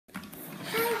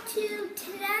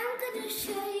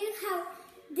show you how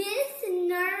this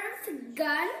Nurf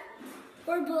gun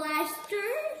or blaster,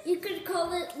 you could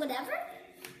call it whatever,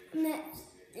 and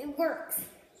it works.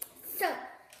 So,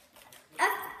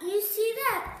 if you see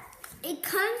that it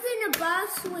comes in a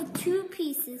box with 2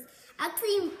 pieces,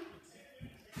 actually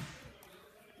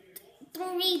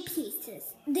 3 pieces.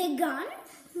 The gun,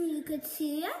 you could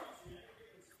see it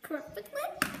perfectly,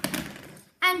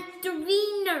 and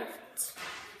 3 Nerfs.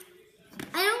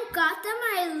 I don't got them,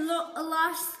 I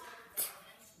lost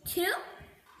 2.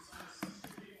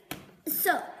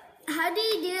 So, how do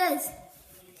you do this?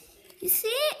 You see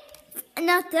it?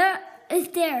 Not there, it's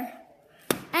there.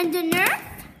 And the Nerf,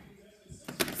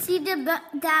 see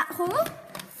that hole?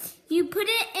 You put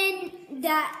it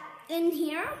in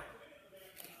here,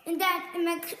 and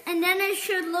then it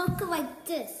should look like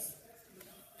this.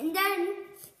 And then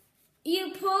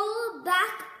you pull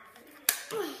back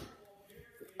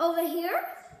over here,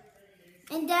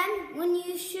 and then when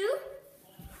you shoot,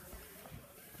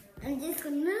 I'm just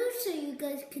gonna move so you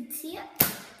guys can see it.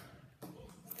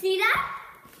 See that?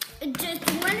 It just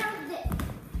went over there.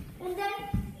 And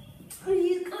then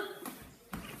you can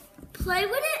play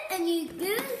with it and you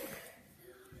move.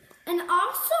 And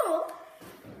also,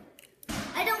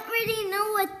 I don't really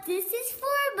know what this is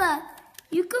for, but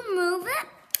you can move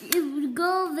it. You would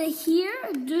go over here.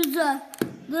 There's a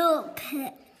little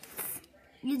pit.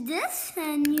 You do this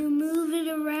and you move it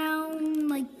around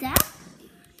like that.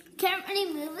 Can't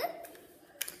really move it.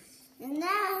 And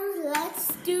now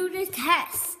let's do the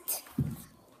test.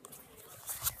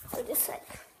 So just like.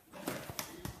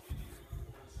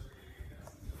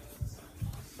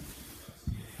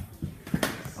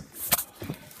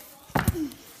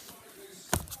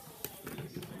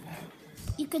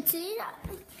 You can see that.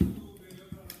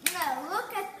 Now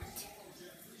look at it.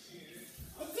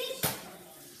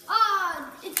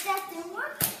 That didn't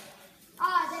work.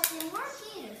 That didn't work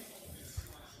either.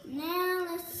 Now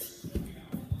let's.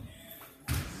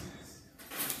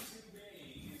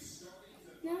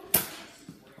 No.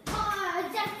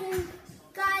 That didn't.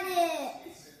 Got it.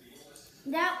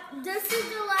 Now this is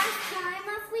the last time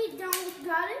if we don't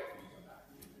got it.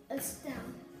 It's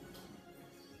down.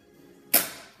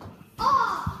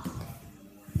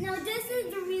 No, this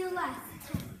is the real life.